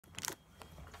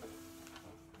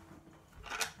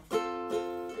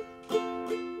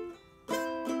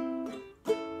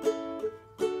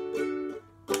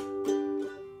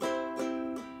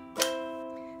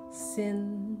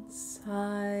since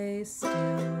I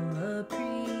still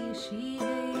appreciate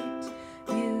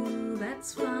you,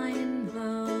 that's fine,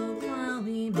 love, while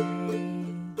we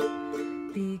may,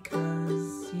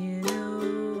 because you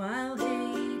know I'll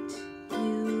hate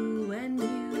you when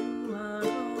you are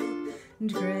old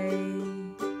and gray.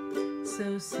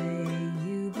 So say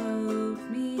you love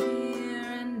me here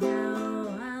and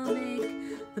now, I'll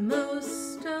make the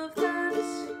most of that.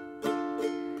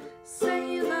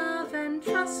 Say love and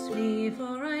trust me,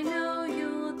 for I know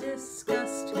you'll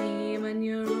disgust me when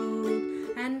you're old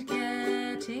and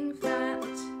getting fat.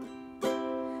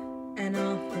 An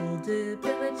awful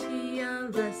debility, a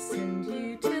lessened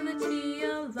utility,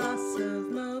 a loss of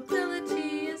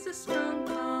mobility is a strong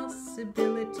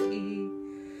possibility.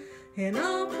 In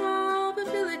all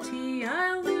probability,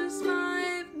 I'll lose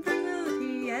my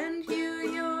virility, and you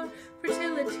your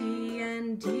fertility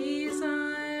and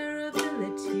desirability.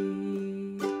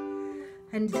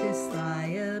 And this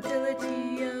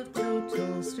liability of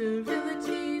total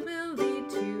sterility will lead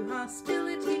to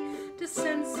hostility, to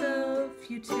sense of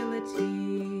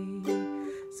futility.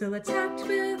 So let's act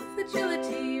with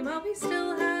agility while we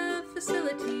still have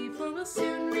facility, for we'll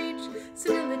soon reach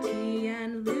senility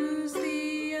and lose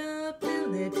the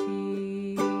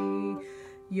ability.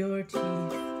 Your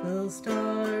teeth will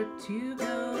start to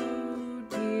go,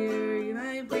 dear,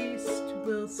 my waist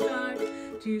will start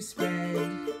to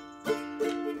spread.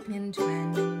 In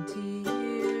 20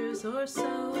 years or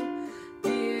so,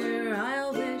 dear,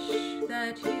 I'll wish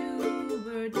that you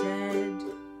were dead.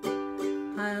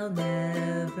 I'll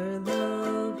never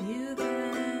love you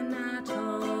then at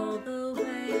all the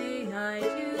way I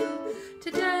do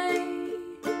today.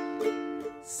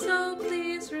 So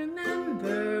please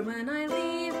remember, when I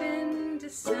leave in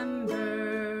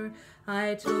December,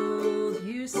 I told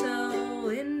you so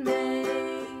in May.